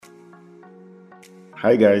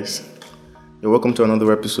Hi guys, you're welcome to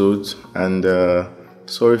another episode, and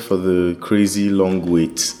sorry for the crazy long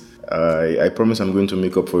wait. I promise I'm going to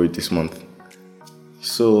make up for it this month.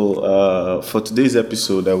 So for today's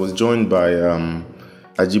episode, I was joined by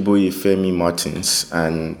Ajiboye Femi Martins,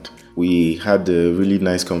 and we had a really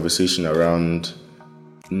nice conversation around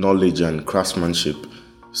knowledge and craftsmanship.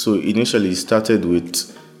 So initially, it started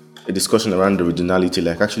with a discussion around originality,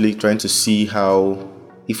 like actually trying to see how,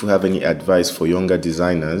 if we have any advice for younger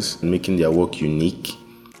designers making their work unique.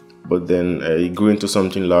 But then it grew into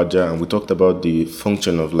something larger, and we talked about the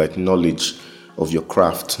function of like knowledge of your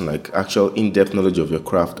craft, like actual in-depth knowledge of your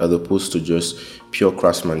craft, as opposed to just pure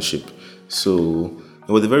craftsmanship. So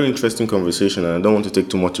it was a very interesting conversation, and I don't want to take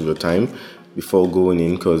too much of your time before going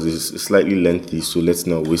in because it's slightly lengthy. So let's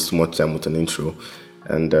not waste too much time with an intro.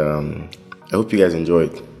 And I hope you guys enjoy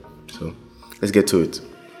it. So let's get to it.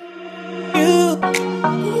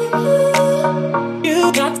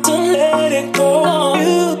 You got to let it go.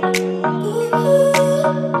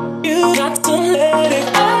 You got to let it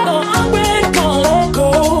go. I'm ready to let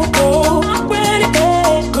go. I'm ready to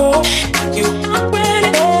let go. I'm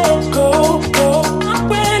ready to let go.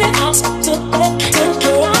 I'm ready to let go.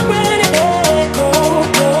 I'm ready to let go.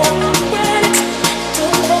 I'm ready to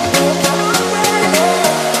let go.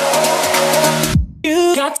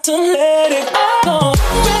 You got to let it go.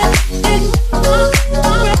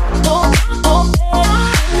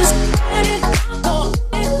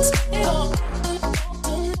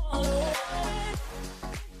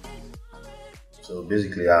 So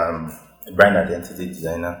basically, I'm a brand identity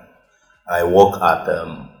designer. I work at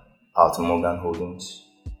Alton Morgan Holdings.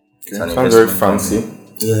 Okay. Sounds very fancy.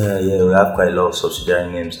 Yeah, we have quite a lot of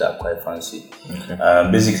subsidiary names that are quite fancy. Okay.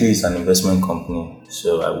 Basically, it's an investment company,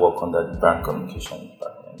 so I work under the brand communication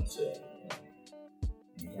department.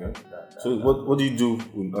 Okay. So what do you do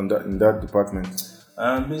in that department?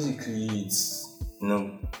 Basically, it's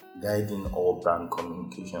guiding all brand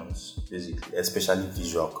communications, basically, especially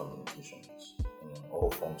visual communications. All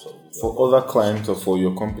forms of visual. For other clients or for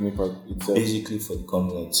your company itself? Basically for the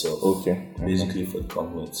company itself. Okay. Basically for the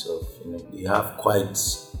company itself. They have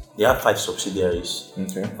 5 subsidiaries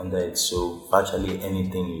under it. So virtually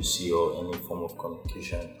anything you see or any form of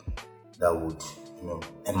communication that would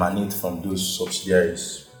emanate from those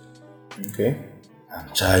subsidiaries. Okay. I'm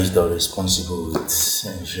charged or responsible with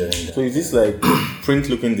ensuring that. So is this like print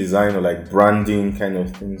looking design or like branding kind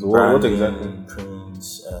of things? What exactly?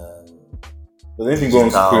 Prints, does anything go on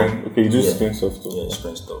screen? Okay, you do screen stuff too. Yeah,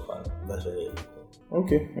 screen stuff and virtually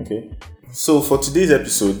everything. Okay. So for today's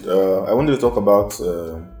episode, I wanted to talk about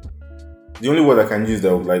the only word I can use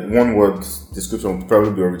that, like one word description, would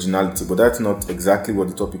probably be originality, but that's not exactly what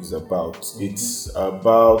the topic is about. It's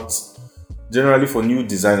about generally for new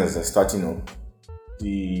designers that are starting up,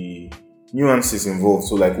 the nuances involved.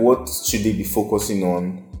 So like what should they be focusing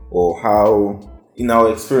on, or how, in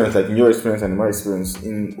our experience, like in your experience and in my experience,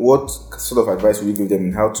 in what sort of advice will you give them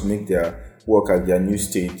in how to make their work at their new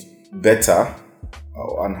stage better,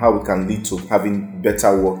 and how it can lead to having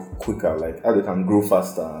better work quicker, like how they can grow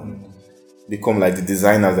faster and become like the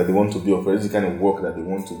designers that they want to be, or the kind of work that they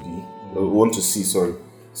want to be, or want to see,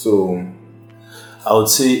 So I would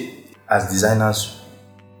say as designers,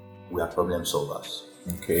 we are problem solvers.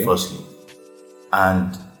 Okay. Firstly.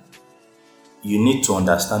 And you need to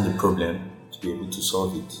understand the problem to be able to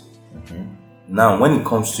solve it. Now, when it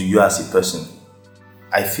comes to you as a person,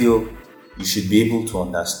 I feel you should be able to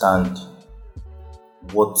understand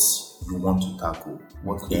what you want to tackle,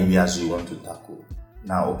 what areas you want to tackle.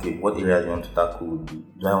 Now, what areas you want to tackle would be: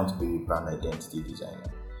 do I want to be a brand identity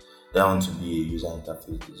designer? Do I want to be a user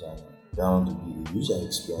interface designer? Do I want to be a user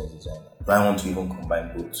experience designer? Do I want to even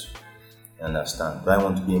combine both? You understand? Do I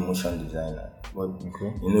want to be a motion designer? But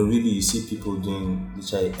really, you see people doing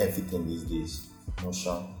literally everything these days: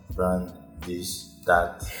 motion, brand, this,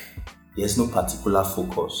 that. There's no particular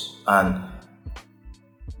focus, and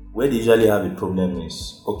where they usually have a problem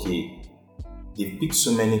is they pick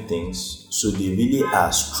so many things, so they really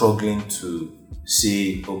are struggling to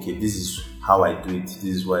say, this is how I do it, this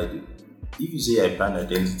is what I do. If you say you're a brand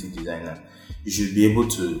identity designer, you should be able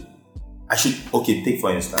to. Take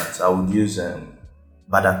for instance, I would use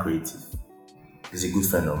Bada Creative. He's a good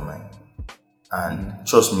friend of mine, and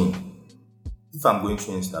trust me, if I'm going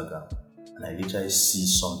through Instagram and I literally see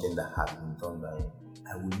something that has been done by him,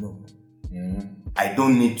 I would know. I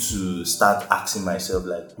don't need to start asking myself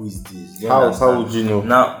like, who is this? How would you know?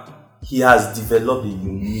 Now, he has developed a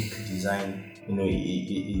unique design, a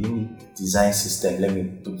unique design system, let me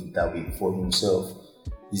put it that way, for himself.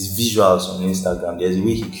 His visuals on Instagram, there's a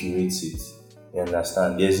way he curates it. You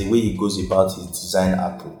understand? There's a way he goes about his design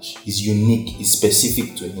approach. It's unique, it's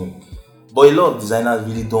specific to him. But a lot of designers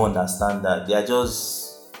really don't understand that. They are just,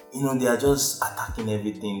 they are just attacking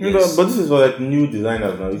everything. But this is for like new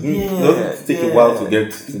designers now. It doesn't take a while to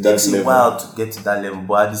get to that level. It takes a while to get to that level,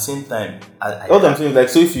 but at the same time, what I'm saying is like,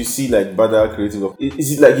 so if you see like Bada creative,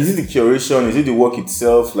 is it the curation? Is it the work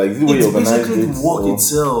itself? Like, is it the way you organize it? It's basically the work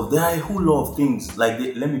itself. There are a whole lot of things. Like,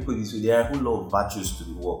 let me put it this way: there are a whole lot of virtues to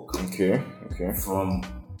the work. Okay. From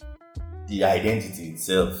the identity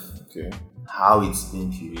itself. Okay. How it's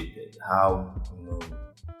being curated, how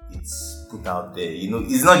it's put out there.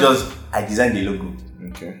 It's not just I designed the logo.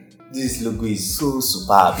 Okay. This logo is so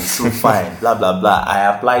superb, it's so fine, blah blah blah.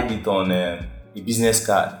 I applied it on a business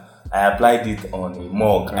card. I applied it on a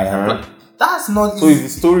mug. That's not. So is the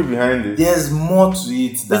story behind it? There's more to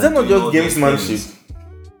it. Is that not just gamesmanship?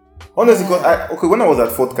 Honestly, when I was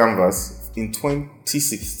at Fort Canvas in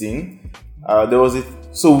 2016, there was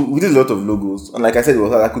so we did a lot of logos, and like I said,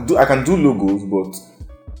 I can do logos, but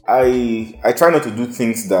I try not to do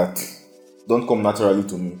things that don't come naturally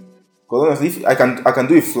to me. Because honestly, if I can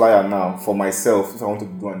do a flyer now for myself if I wanted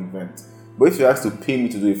to do an event, but if you ask to pay me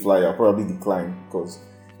to do a flyer, I'll probably decline because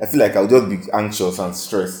I feel like I'll just be anxious and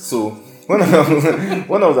stressed. So when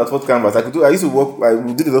I was at Fort Canvas, I used to work.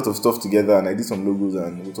 We did a lot of stuff together, and I did some logos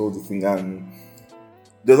and with all the thing. And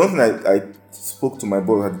there's one thing I spoke to my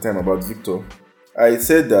boss at the time about Victor. I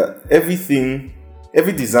said that every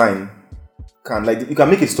design you can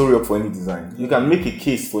make a story up for any design. You can make a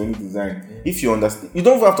case for any design if you understand. You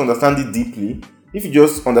don't have to understand it deeply. If you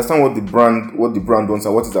just understand what the brand wants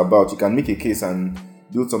and what it's about, you can make a case and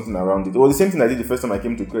build something around it. It was the same thing I did the first time I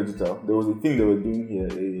came to Credital. There was a thing they were doing here.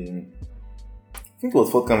 I think it was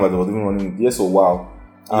Fort Canvas that was even running it. Yes or Wow.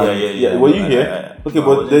 Yeah. Were you here? Okay,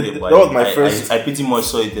 but that was my first. I pretty much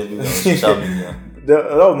saw it everywhere on social media.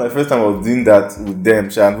 That was my first time I was doing that with them.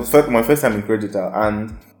 It was my first time in Credital.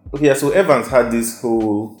 And so Evans had this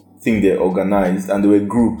whole thing they organized, and there were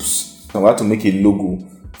groups. And we had to make a logo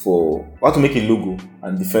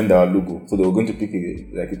and defend our logo. So they were going to pick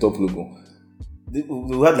a top logo. We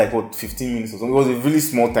had 15 minutes or something. It was a really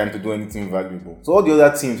small time to do anything valuable. So all the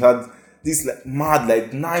other teams had this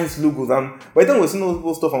mad, nice logos, and by the time we were seeing all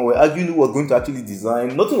those stuff and we were arguing who was going to actually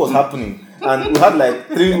design, nothing was happening. And we had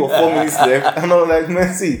 3 or 4 minutes left, and I was like,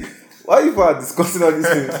 Mercy, why you are discussing all these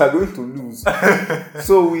things? We are going to lose.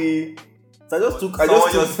 I just took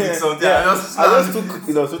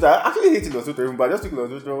Illustrator. I actually hate Illustrator, but I just took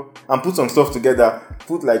Illustrator and put some stuff together.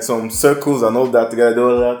 Put some circles and all that together. There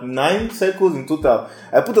were 9 circles in total.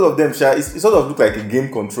 I put all of them. It sort of looked like a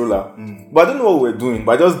game controller, but I don't know what we were doing.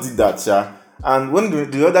 But I just did that. And when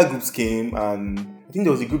the other groups came, and I think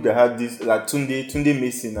there was a group that had this Tunde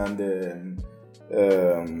Mason and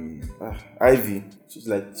Ivy. She's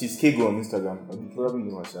Kego on Instagram. You probably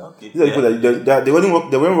know her. Okay. These are people that they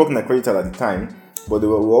weren't working at Credital at the time, but they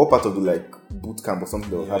were all part of the boot camp or something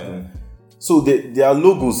that was happening. So their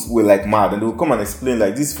logos were mad, and they would come and explain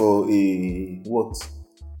this for a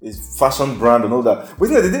fashion brand and all that. But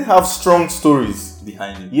they didn't have strong stories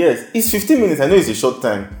behind it. Yes, it's 15 minutes. I know it's a short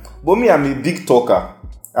time, but me, I'm a big talker.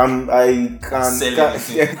 I'm a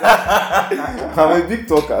big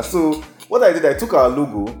talker. So what I did, I took our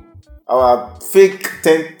logo, our fake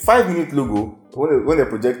 5-minute logo when they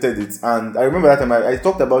projected it, and I remember that time I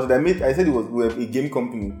talked about it. I said we were a game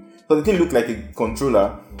company, so the thing looked like a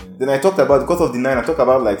controller. Then I talked about, because of the 9, I talked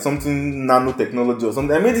about something nanotechnology or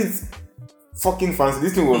something. I made it fucking fancy.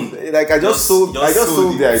 This thing was I just sold the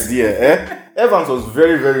idea. Evans was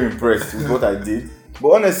very, very impressed with what I did. But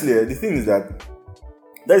honestly, the thing is that's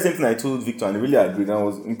the same thing I told Victor, and he really agreed, and I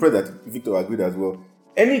was impressed that Victor agreed as well.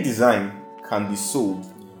 Any design can be sold.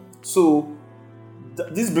 So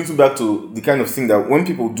this brings me back to the kind of thing that when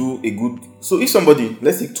people do a good... So if somebody,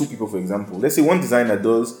 let's say 2 people for example, let's say one designer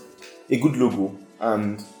does a good logo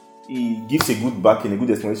and he gives a good backing, a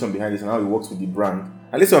good explanation behind it and how he works with the brand.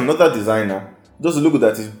 And let's say another designer does a logo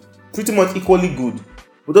that is pretty much equally good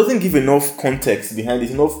but doesn't give enough context behind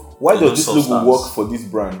it, why does this logo work for this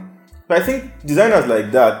brand? But I think designers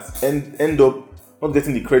like that end up not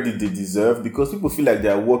getting the credit they deserve because people feel like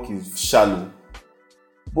their work is shallow.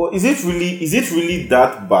 But is it really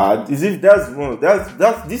that bad? Is it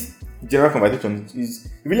that's this general conversation it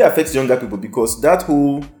really affects younger people because that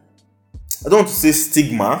whole, I don't want to say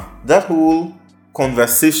stigma, that whole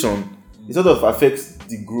conversation, it sort of affects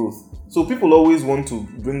the growth. So people always want to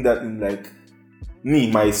bring that in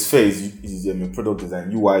my sphere is product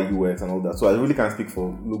design, UI, UX and all that. So I really can't speak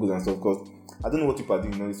for logos and stuff because I don't know what people are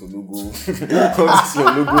doing on this logo, all this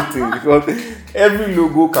your logo thing, because every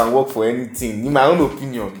logo can work for anything. In my own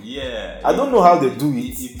opinion, Yeah. I don't know how they do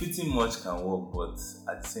it. It pretty much can work, but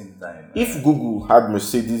at the same time, If Google had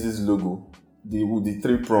Mercedes' logo, the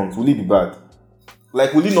 3 prongs, will it be bad?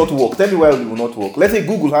 Like, will it not work? Tell me why it will not work. Let's say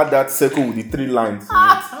Google had that circle with the 3 lines in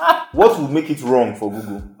it. What would make it wrong for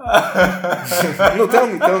Google? No, tell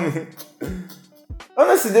me.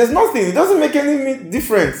 Honestly, there's nothing. It doesn't make any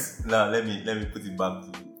difference. now let me put it back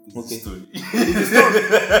to the story.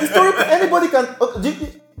 The story, anybody can.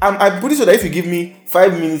 I'm pretty sure that if you give me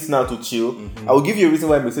 5 minutes now to chill, I will give you a reason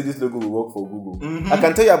why Mercedes logo will work for Google. I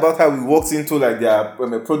can tell you about how it works into like their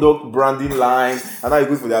product branding line and how it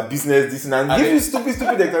goes for their business, and give you stupid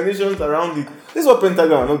explanations around it. This is what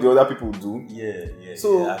Pentagon and all the other people do. Yeah.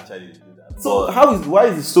 So- they actually do that. So But why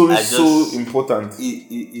is the story so just- important?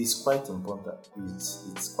 it's quite important.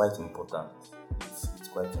 It's quite important. It's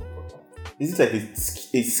quite important. Is it like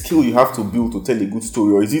a skill you have to build to tell a good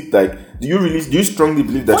story, or is it like do you strongly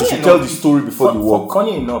believe that you should tell the story before the work?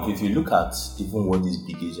 Funny enough, if you look at even what these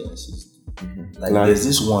big agencies do, like there's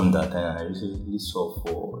this one that I recently saw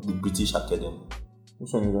for the British Academy.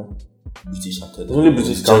 Which one is that? British Academy. There's only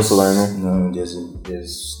British Council, I know. No, there's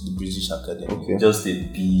the British Academy. Okay. Just a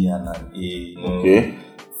B and an A. You know, Okay.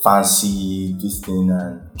 Fancy this thing,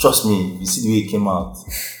 and trust me, you see the way it came out.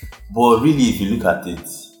 But really, if you look at it,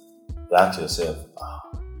 you ask yourself,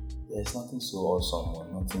 there's nothing so awesome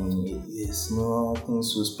or there's nothing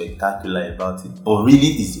so spectacular about it. But really,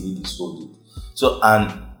 it's the way they sold it. So,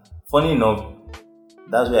 and funny enough,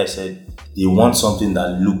 that's why I said they want something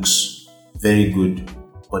that looks very good,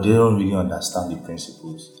 but they don't really understand the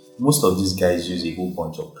principles. Most of these guys use a whole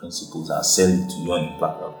bunch of principles and sell it to you on a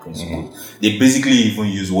platter of principles. They basically even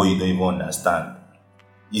use what you don't even understand.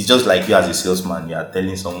 It's just like you as a salesman, you are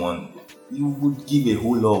telling someone, you would give a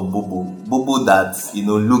whole lot of bobo that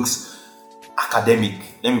looks academic.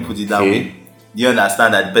 Let me put it that way. Do you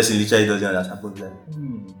understand that the person literally doesn't understand? But like,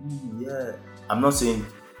 yeah. I'm not saying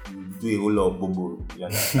you do a whole lot of bobo. You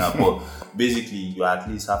understand? But basically, you at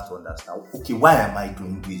least have to understand. Okay, why am I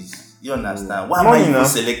doing this? You understand? Why am I even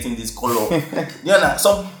selecting this color? You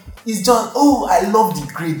understand? It's just I love the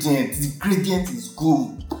gradient. The gradient is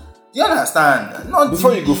good. You understand?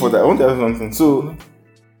 Before you go for that, I want to ask something. So,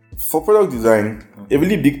 for product design, a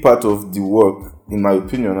really big part of the work, in my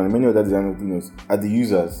opinion, and many other design opinions, are the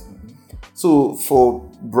users. So, for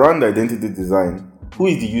brand identity design, who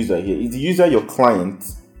is the user here? Is the user your client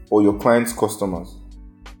or your client's customers?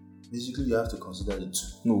 Basically, you have to consider the two.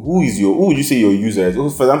 No, who would you say your user is?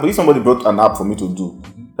 For example, if somebody brought an app for me to do,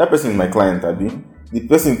 that person is my client, Abi. The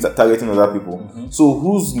person is targeting other people. So,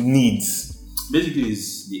 whose needs? Basically,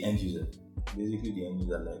 it's the end user. Basically, the end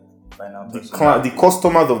user, like final person. The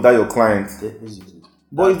customers of that your client. Basically.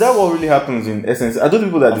 But is that what really happens in essence? Are those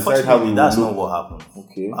people that decide how we that's look? not what happens.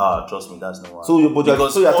 Okay. Trust me, that's not what So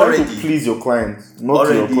happens. you're trying to please your client,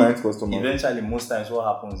 not your client's customer. Eventually, most times what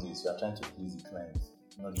happens is you are trying to please the client,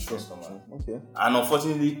 not the customer. Okay. And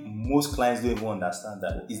unfortunately, most clients don't even understand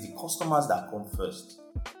that it's the customers that come first.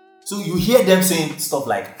 So you hear them saying stuff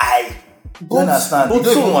like you understand? They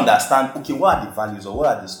don't even understand, okay, what are the values or what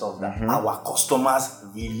are the stuff that our customers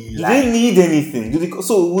really Do like? they need anything?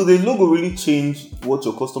 So will the logo really change what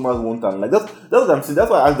your customers want and like? That's what I'm saying. That's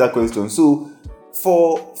why I asked that question. So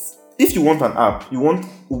if you want an app, you want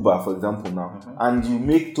Uber, for example, now, and you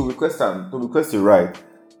make to request a ride,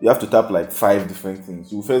 you have to tap like 5 different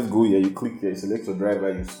things. You first go here, you click here, you select your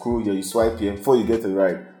driver, you scroll here, you swipe here before you get a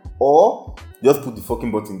ride. Or just put the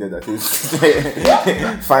fucking button there that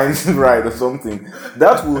says find ride or something.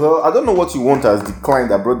 That will help. I don't know what you want as the client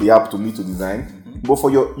that brought the app to me to design, but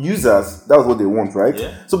for your users, that's what they want, right?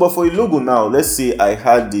 Yeah. So, but for a logo now, let's say I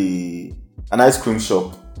had an ice cream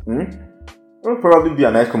shop. There will probably be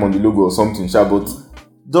an ice cream on the logo or something,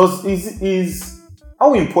 but is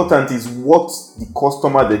how important is what the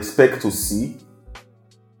customer they expect to see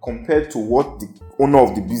compared to what the owner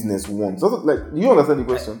of the business wants? Like, do you understand the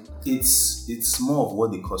question? It's more of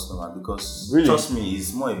what the customer, because Really? trust me,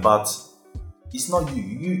 it's more about, it's not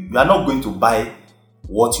you are not going to buy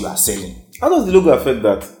what you are selling. How does the logo affect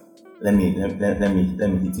that? Let me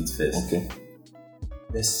hit it first. Okay.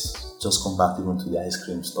 Let's just come back even to the ice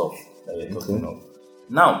cream stuff that we're talking of.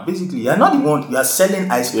 Now, basically, you're not the one, you are selling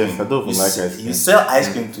ice cream. Yes, I don't even like ice cream. You sell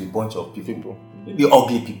ice cream to a bunch of people. Maybe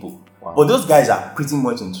ugly people. Wow. But those guys are pretty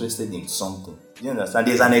much interested in something. You understand?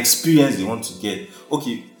 There's an experience they want to get.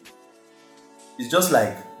 Okay. It's just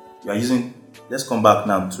like you are using, let's come back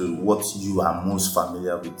now to what you are most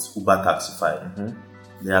familiar with, Uber Taxify.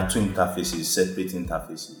 There are 2 interfaces, separate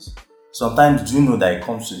interfaces. Sometimes, do you know that it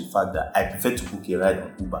comes to the fact that I prefer to book a ride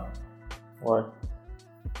on Uber? Why?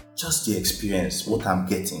 Just the experience, what I'm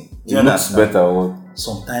getting. Do It you looks understand? better. Or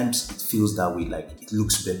Sometimes it feels that way, like it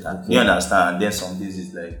looks better. Do you understand? And then some days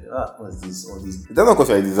it's like, what's this? All this. that's not because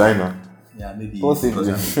you're a designer. Yeah, maybe. Possibly.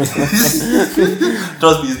 Because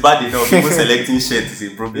trust me, it's bad enough. People selecting shirts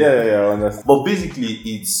is a problem. Yeah, I understand. But basically,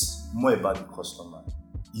 it's more about the customer.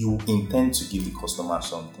 You intend to give the customer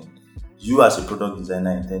something. You, as a product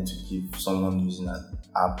designer, intend to give someone using an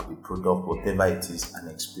app, a product, whatever it is, an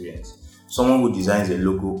experience. Someone who designs a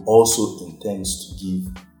logo also intends to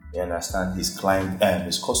give, you understand, his client and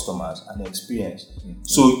his customers an experience.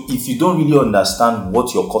 So if you don't really understand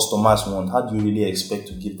what your customers want, how do you really expect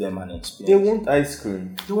to give them an They experience? want ice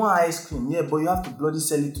cream. They want ice cream, yeah, but you have to bloody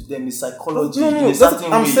sell it to them. It's psychology. No, in a that's,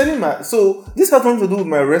 certain I'm way. selling my. So this has nothing to do with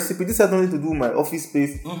my recipe. This has nothing to do with my office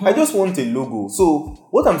space. I just want a logo. So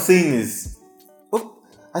what I'm saying is,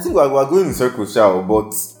 I think we're going in circles, Shao.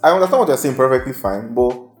 But I understand what you're saying perfectly fine.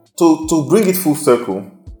 But to bring it full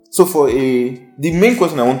circle. So the main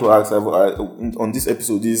question I want to ask on this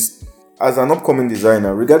episode is, as an upcoming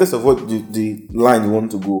designer, regardless of what the line you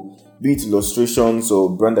want to go, be it illustrations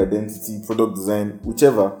or brand identity, product design,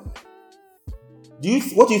 whichever.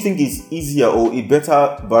 What do you think is easier or a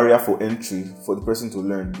better barrier for entry for the person to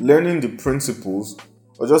learn? Learning the principles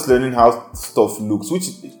or just learning how stuff looks, which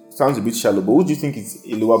sounds a bit shallow, but what do you think is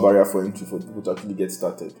a lower barrier for entry for people to actually get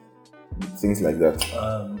started? Things like that.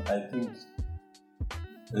 I think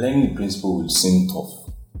learning the principle will seem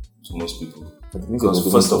tough to most people.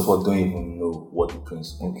 Because first of all, don't even know what the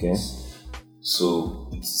principle is. So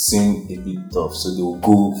it seems a bit tough. So they will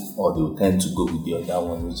go, or they will tend to go with the other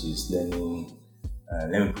one, which is learning.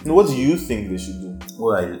 What do you think they should do?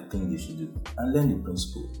 What I think they should do, and learn the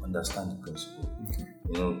principle, understand the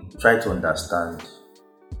principle. Try to understand.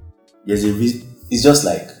 There's a reason. It's just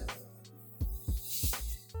like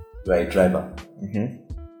you're a driver.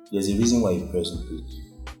 There's a reason why you press the brake.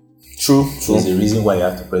 True. There's a reason why you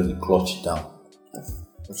have to press the clutch down.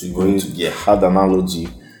 That's a very hard analogy.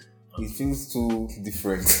 It feels too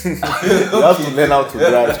different. You have to learn how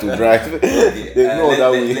to drive There's no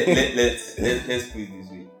other way. Let's put it this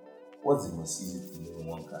way. What's the most easy thing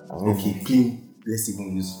one can do? Okay, let's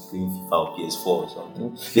even use playing FIFA or PS4 or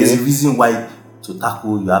something. There's a reason why to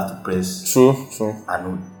tackle you have to press. True.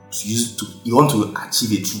 And you want to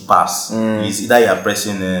achieve a true pass. It's either you are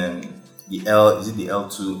pressing the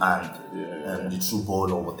L2 and the true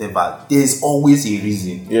ball or whatever. There's always a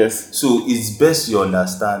reason. Yes. So it's best you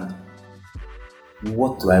understand,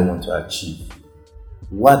 what do I want to achieve?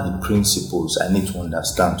 What are the principles I need to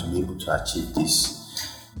understand to be able to achieve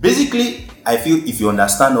this? Basically, I feel if you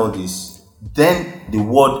understand all this, then the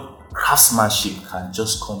word craftsmanship can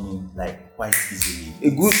just come in like quite easily. A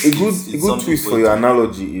good twist for your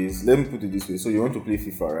analogy is, let me put it this way. So you want to play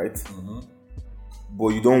FIFA, right? But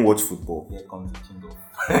you don't watch football. Here comes the kingdom.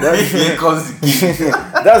 Here comes the king.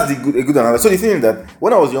 That's a good analogy. So the thing is that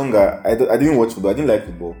when I was younger, I didn't watch football. I didn't like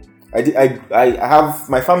football. I have,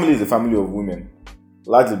 my family is a family of women,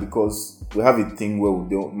 largely because we have a thing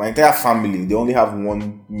where my entire family, they only have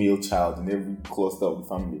one male child in every cluster of the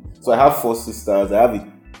family. So I have 4 sisters. I have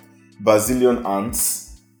a bazillion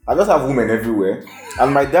aunts. I just have women everywhere.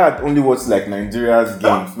 And my dad only watches like Nigeria's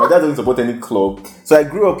games. My dad doesn't support any club. So I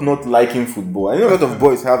grew up not liking football. I know a lot of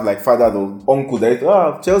boys have like fathers or uncles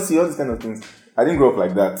that Chelsea, all these kind of things. I didn't grow up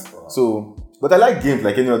like that. So, but I like games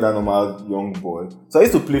like any other normal young boy. So I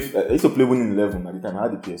used to play Winning 11 at the time. I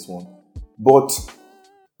had the PS1. But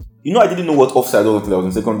I didn't know what offside was until I was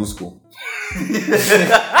in secondary school.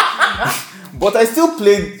 But I still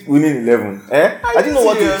played Winning 11. I didn't know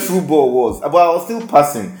what the true ball was, but I was still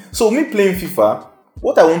passing. So me playing FIFA,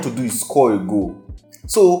 what I want to do is score a goal.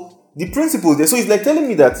 So the principle there, so it's like telling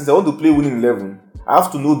me that since I want to play Winning 11, I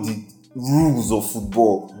have to know the rules of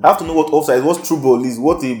football. I have to know what offside, what true ball is,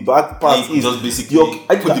 what a back pass is. Just basically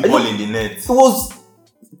put the ball in the net. It was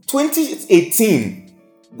 2018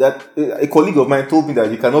 that a colleague of mine told me that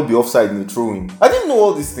you cannot be offside in a throw-in. I didn't know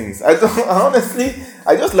all these things. I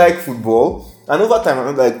just like football. And over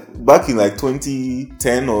time, like back in like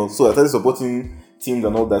 2010 or so, I started supporting teams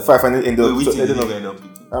and all that. So I finally ended up.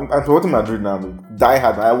 I'm supporting Madrid now. Die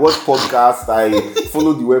hard. I watch podcasts. I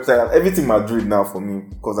follow the website. Everything Madrid now for me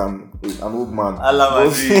because I'm an old man. I love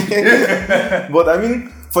Madrid. But I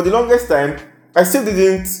mean, for the longest time, I still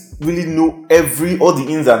didn't really know all the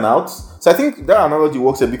ins and outs. So I think that analogy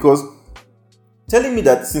works here because telling me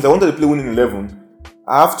that since I wanted to play Winning 11,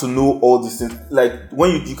 I have to know all these things. Like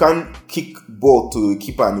when you can't kick ball to a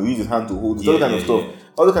keeper and you use his hand to hold it, all kind of stuff.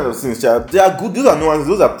 All the kind of things. They are good. Those are nuances.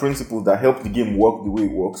 Those are principles that help the game work the way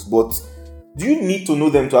it works. But do you need to know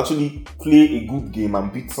them to actually play a good game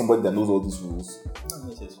and beat somebody that knows all these rules? Not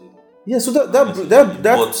necessarily. Yeah, so that But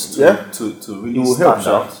to really will help,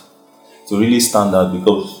 stand out, to really stand out,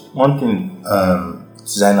 because one thing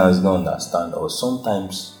designers don't understand, or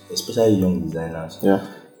sometimes, especially young designers, yeah.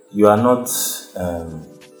 you are not.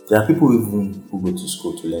 There are people even who go to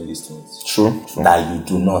school to learn these things True. that you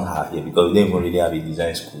do not have here, because we don't even really have a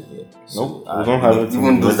design school here. Nope, we don't have it.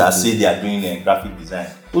 Even those that say they are doing graphic design.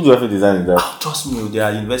 Who do graphic design is that? Trust me, there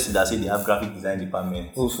are universities that say they have graphic design department.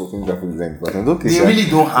 Who's fucking graphic design department? Okay, They sir. really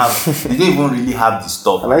don't have. They don't even really have the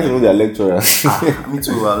stuff. I like to know their lecturers. Me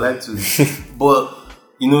too. I like to. But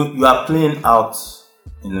you are playing out.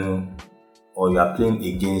 Or you are playing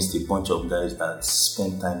against a bunch of guys that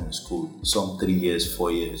spend time in school. Some 3 years,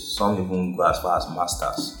 4 years. Some even go as far as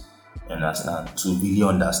masters. You understand? To really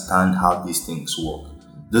understand how these things work.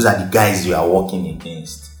 Those are the guys you are working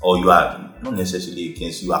against, or you are not necessarily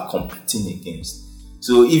against. You are competing against.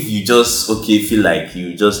 So if you just feel like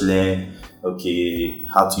you just learn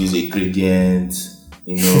how to use a gradient,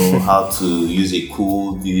 how to use a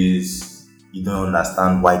cool this, you don't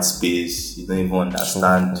understand white space, you don't even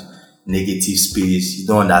understand negative space,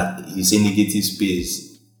 you say negative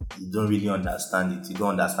space, you don't really understand it, you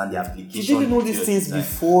don't understand the application. You didn't know these things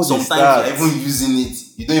before. Sometimes you're even using it,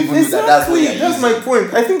 you don't even know that that's what you're That's using. my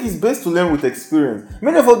point. I think it's best to learn with experience.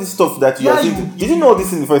 Many of all this stuff that you are saying, did you know all this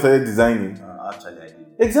thing before you started designing? Actually, I did.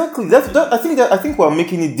 Exactly. I think we're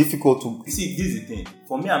making it difficult to. You see, this is the thing.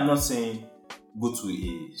 For me, I'm not saying go to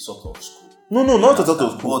a sort of school. No, not a sort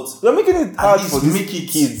of school. But You're making it hard at for least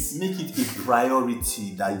these kids. Make it a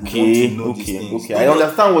priority that you want to know these things. Okay. I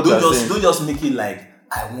understand what you're saying. Don't just make it like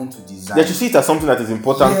I want to design. They should see it as something that is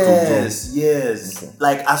important to do. Yes. Okay.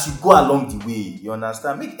 Like as you go along the way, you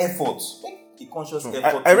understand. Make efforts. Make a conscious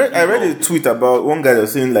effort. I read a tweet about one guy that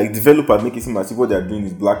was saying like developers make it seem as if what they're doing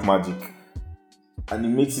is black magic, and it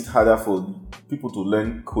makes it harder for people to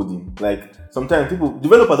learn coding. Like sometimes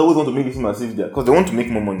developers always want to make it seem as if because they want to make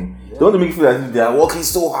more money. Yeah. They want to make it feel as if they are working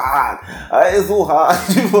so hard. It's so hard.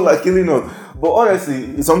 People are killing us. But honestly,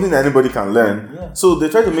 it's something that anybody can learn. Yeah. So they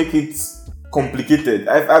try to make it complicated.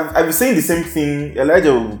 I've been saying the same thing.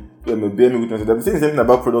 Elijah will bear me witness. I've been saying the same thing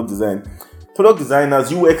about product design. Product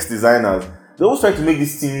designers, UX designers, they always try to make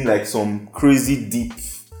this thing like some crazy deep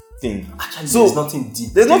thing. Actually, there's nothing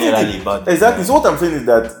deep. There's nothing deep about it. Exactly. So what I'm saying is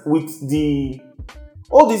that with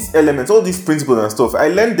all these elements, all these principles and stuff, I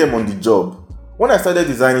learned them on the job. When I started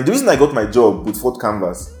designing, the reason I got my job with Fort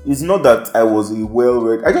Canvas is not that I was a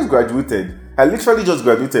well-read. I just graduated. I literally just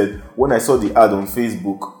graduated when I saw the ad on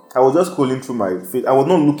Facebook. I was just scrolling through my face. I was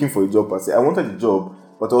not looking for a job per se. I wanted a job,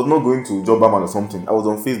 but I was not going to Jobberman or something. I was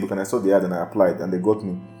on Facebook and I saw the ad and I applied and they got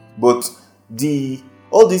me. But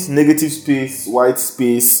all this negative space, white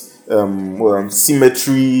space,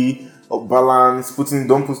 symmetry, balance,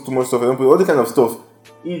 don't put too much stuff, don't put all the kind of stuff.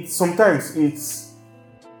 Sometimes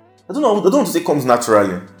I don't want to say comes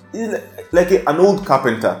naturally. It's like an old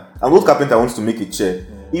carpenter. An old carpenter wants to make a chair.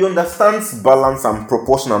 He understands balance and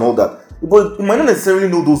proportion and all that. But he might not necessarily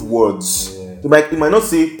know those words. Yeah. He might not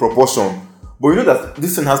say proportion, but you know that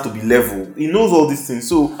this thing has to be level. He knows all these things.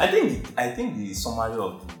 So I think the summary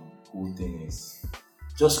of the whole thing is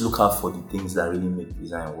just look out for the things that really make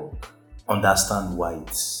design work. Understand why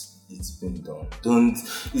it's been done.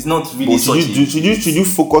 It's not really should you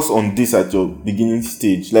focus on this at your beginning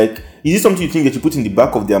stage? Like, is it something you think they should put in the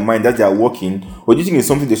back of their mind that they are working, or do you think it's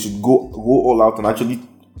something they should go all out and actually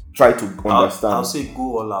try to understand? I'll say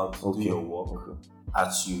go all out, do your work. Okay.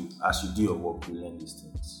 As you do your work, you learn these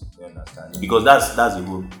things. You understand? Because that's the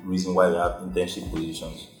whole reason why we have internship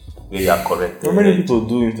positions where you are corrected. How many people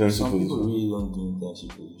do internship positions? Some people really don't do internship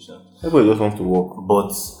positions. Everybody just wants to work.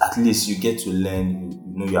 But at least you get to learn.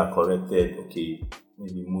 You know you are corrected. Okay,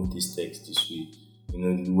 maybe move this text this way.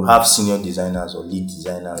 You have senior designers or lead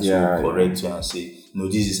designers who correct you and say,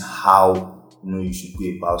 this is how you should go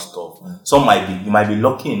about stuff. Some you might be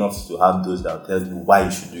lucky enough to have those that tell you why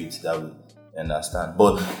you should do it that way. You understand?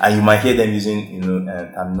 And you might hear them using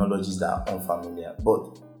terminologies that are unfamiliar.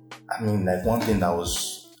 But I mean, like one thing that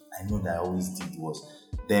I know that I always did was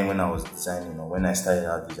then when I was designing or when I started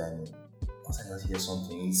out designing, once I just hear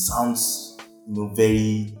something, it sounds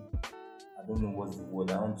very, I don't know what's the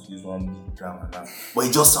word, I want to use one big grammar now, but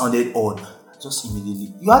it just sounded odd. Just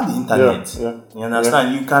immediately, you have the internet. You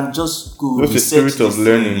understand? You can just go research the spirit of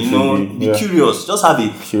learning. Be curious. Just have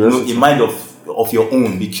a mind of your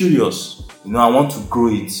own. Be curious. I want to grow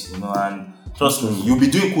it. And trust me, you'll be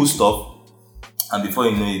doing cool stuff, and before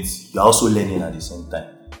you know it, you're also learning at the same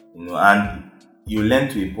time. And you learn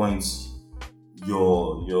to a point.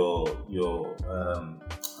 Your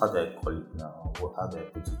how do I call it now? How do I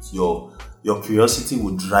put it? Your curiosity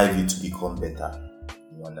will drive you to become better.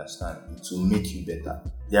 You understand? It will make you better.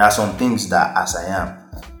 There are some things that, as I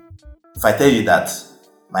am, if I tell you that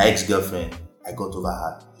my ex-girlfriend, I got over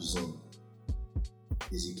her using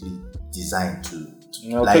basically design to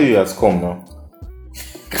I'll tell you as come now.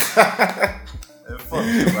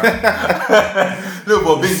 No,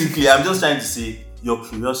 but basically, I'm just trying to say your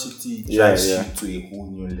curiosity drives you to a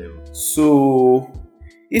whole new level. So,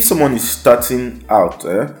 if someone is starting out,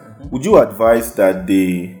 would you advise that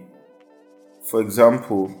they, for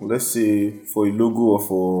example, let's say for a logo or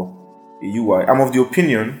for a UI, I'm of the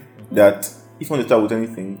opinion that if you want to start with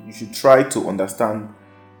anything, you should try to understand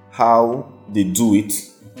how they do it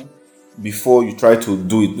before you try to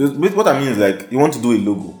do it. What I mean is, like, you want to do a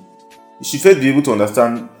logo, you should first be able to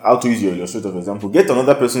understand how to use your Illustrator, for example. Get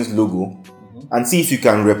another person's logo and see if you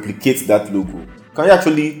can replicate that logo. Can you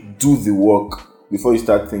actually do the work before you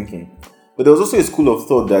start thinking? But there was also a school of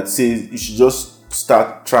thought that says you should just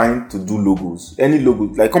start trying to do logos. Any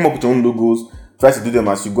logo, like come up with your own logos, try to do them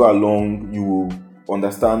as you go along, you will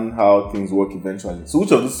understand how things work eventually. So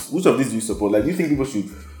which of these do you support? Like, do you think people should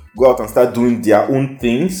go out and start doing their own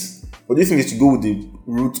things? Or do you think they should go with the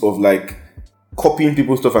route of like copying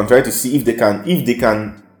people's stuff and try to see if they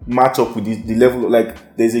can match up with the level?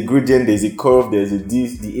 Like, there's a gradient, there's a curve, there's a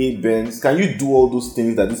this, the A bends. Can you do all those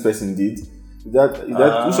things that this person did? Is that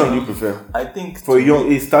which one do you prefer? I think for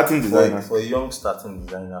a starting designer. For a young starting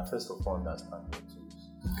designer, first of all, understand what it is.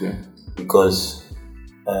 Okay. Because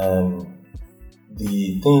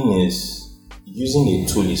the thing is, using a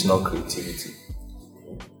tool is not creativity.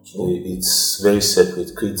 So it's very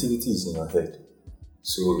separate. Creativity is in your head.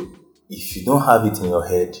 So if you don't have it in your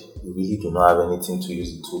head, you really do not have anything to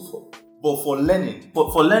use the tool for. But for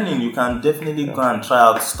learning, you can definitely go and try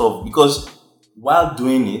out stuff, because while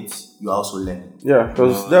doing it, you're also learning. Yeah,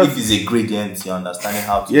 because if it's a gradient, you're understanding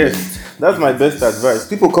how to use it. That's my best advice.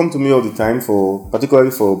 People come to me all the time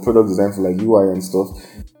particularly for product design, for like UI and stuff.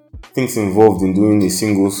 Things involved in doing a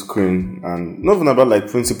single screen, and not even about like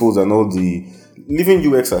principles and all the leaving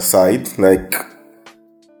UX aside, like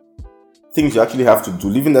things you actually have to do.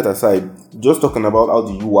 Leaving that aside, just talking about how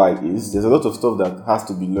the UI is, there's a lot of stuff that has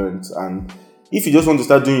to be learned. And if you just want to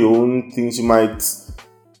start doing your own things, you might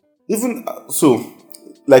even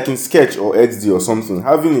like in Sketch or XD or something,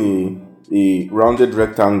 having a rounded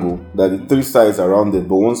rectangle that the three sides are rounded,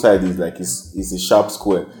 but one side is like is a sharp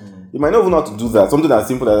square. You might not even know how to do that. Something as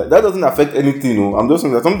simple as that doesn't affect anything. No, I'm just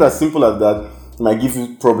saying that something as simple as that might give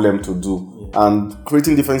you problem to do, and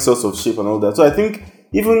creating different sorts of shape and all that. So I think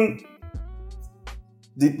even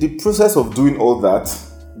the process of doing all that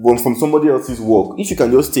from somebody else's work, if you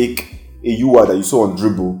can just take a UI that you saw on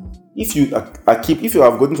Dribble, if you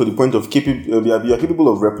have gotten to the point of you are capable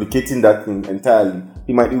of replicating that thing entirely,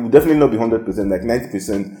 it will definitely not be 100%, like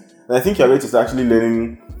 90%. And I think you're ready to start actually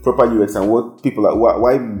learning proper UX and what people are,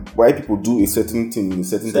 why people do a certain thing in a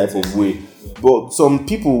certain type of way. But some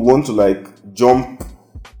people want to like jump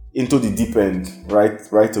into the deep end right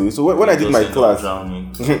away. So when I did my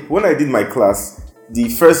class, the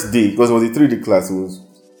first day, because it was a 3D class, it was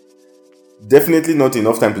definitely not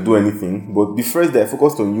enough time to do anything. But the first day I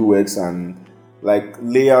focused on UX and like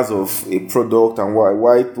layers of a product and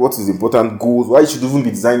what is important goals, why you should even be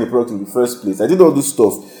designing a product in the first place. I did all this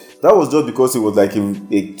stuff. That was just because it was like a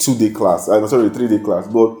 2-day class. I'm sorry, a 3-day class.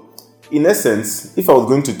 But in essence, if I was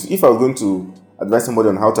going to advise somebody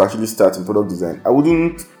on how to actually start in product design, I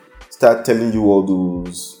wouldn't start telling you all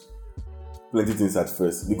those plenty things at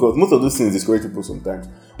first, because most of those things discourage people sometimes.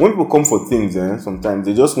 When people come for things, sometimes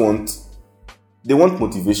they just want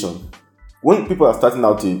motivation. When people are starting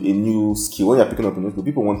out a new skill, when you're picking up a new skill,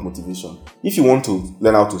 people want motivation. If you want to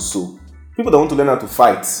learn how to sew, people that want to learn how to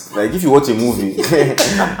fight, like if you watch a movie,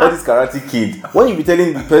 all this Karate Kid, when you be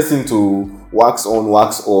telling the person to wax on,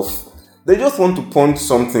 wax off, they just want to punch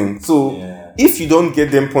something. So if you don't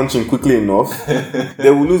get them punching quickly enough, they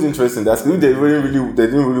will lose interest in that skill. They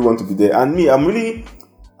didn't really want to be there. And me, I'm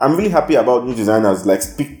really happy about new designers, like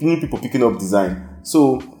new people picking up design.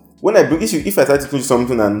 So if I start to do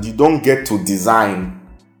something and you don't get to design,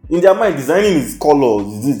 in their mind, designing is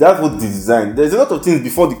colors. That's what they design. There's a lot of things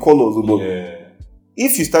before the colors. But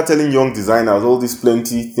if you start telling young designers all these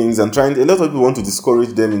plenty things and a lot of people want to discourage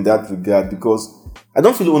them in that regard, because I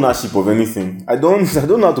don't feel ownership of anything. I don't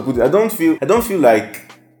know how to put it. I don't feel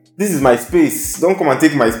like this is my space. Don't come and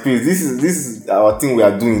take my space. This is our thing we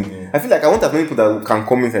are doing. Yeah. I feel like I want as many people that can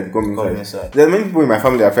come inside. There are many people in my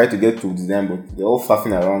family that try to get to design, but they're all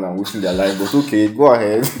faffing around and wishing their life. But okay, go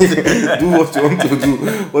ahead, do what you want to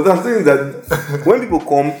do. But I'm saying that when people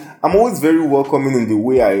come, I'm always very welcoming in the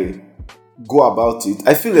way I go about it.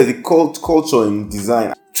 I feel there's a culture in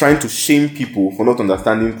design trying to shame people for not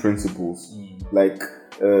understanding principles. Like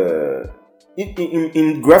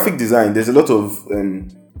in graphic design, there's a lot of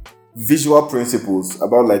visual principles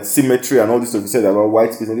about like symmetry and all this stuff you said about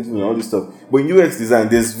white space and all this stuff. But in UX design,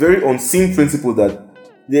 there's very unseen principles that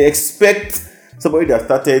they expect somebody that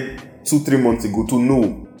started 2-3 months ago to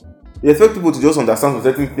know. They expect people to just understand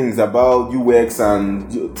certain things about UX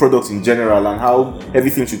and products in general and how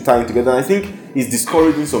everything should tie in together. And I think it's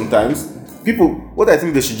discouraging sometimes. People, what I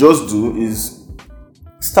think they should just do is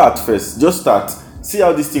start first. Just start. See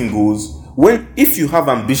how this thing goes. If you have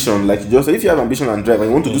ambition, like you just said, if you have ambition and drive and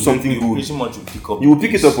you want to do something good, pretty much you will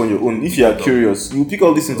pick it up on your own. If you are curious, you will pick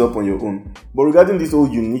all these things up on your own. But regarding this whole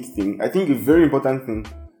unique thing, I think a very important thing,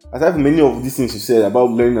 aside from many of these things you said about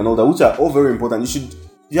learning and all that, which are all very important, you should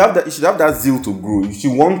have that zeal to grow. You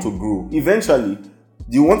should want to grow. Eventually,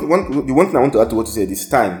 the one thing I want to add to what you said is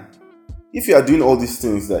time. If you are doing all these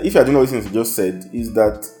things you just said, is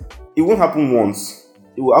that it won't happen once.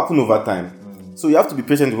 It will happen over time. So you have to be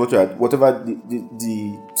patient with whatever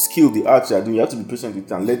the skill, the art you are doing. You have to be patient with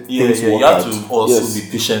it and let things work out. You have to also be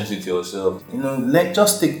patient with yourself.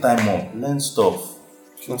 Just take time off, learn stuff.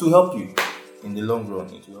 It will help you in the long run.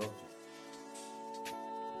 It will help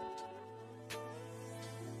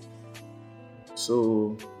you.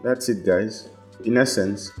 So that's it, guys. In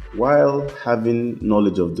essence, while having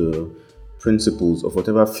knowledge of the principles of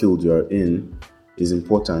whatever field you are in is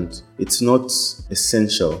important, it's not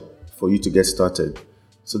essential for you to get started.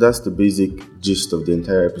 So that's the basic gist of the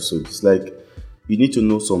entire episode. It's like you need to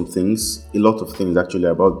know some things, a lot of things actually,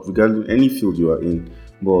 about regarding any field you are in,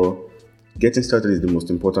 but getting started is the most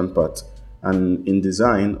important part. And in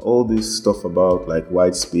design, all this stuff about like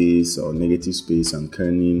white space or negative space and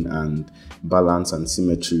kerning and balance and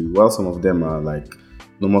symmetry, while some of them are like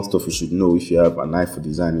normal stuff you should know if you have an eye for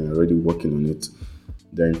design and you're already working on it,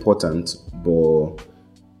 they're important. But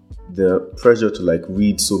the pressure to like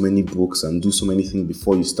read so many books and do so many things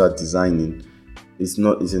before you start designing is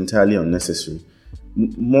entirely unnecessary.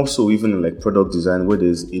 More so even in like product design, where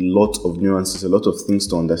there's a lot of nuances, a lot of things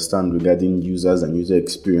to understand regarding users and user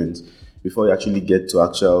experience before you actually get to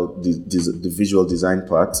the visual design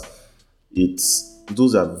part.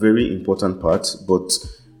 Those are very important parts, but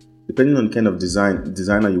depending on the kind of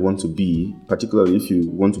designer you want to be, particularly if you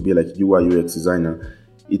want to be like UI UX designer,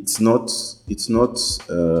 it's not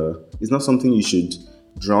something you should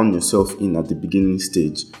drown yourself in at the beginning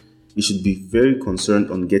stage. You should be very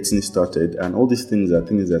concerned on getting started, and all these things are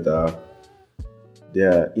things that they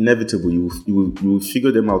are inevitable. You will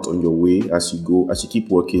figure them out on your way as you go, as you keep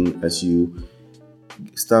working, as you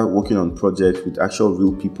start working on projects with actual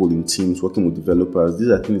real people in teams, working with developers. These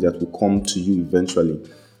are things that will come to you eventually,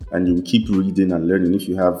 and you will keep reading and learning if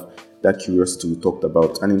you have that curiosity we talked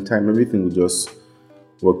about. And in time, everything will just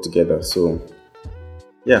work together. So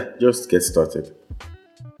yeah, just get started.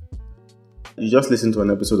 You just listened to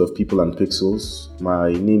an episode of People and Pixels.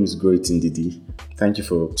 My name is Great Ndidi. Thank you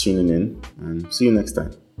for tuning in, and see you next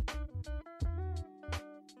time.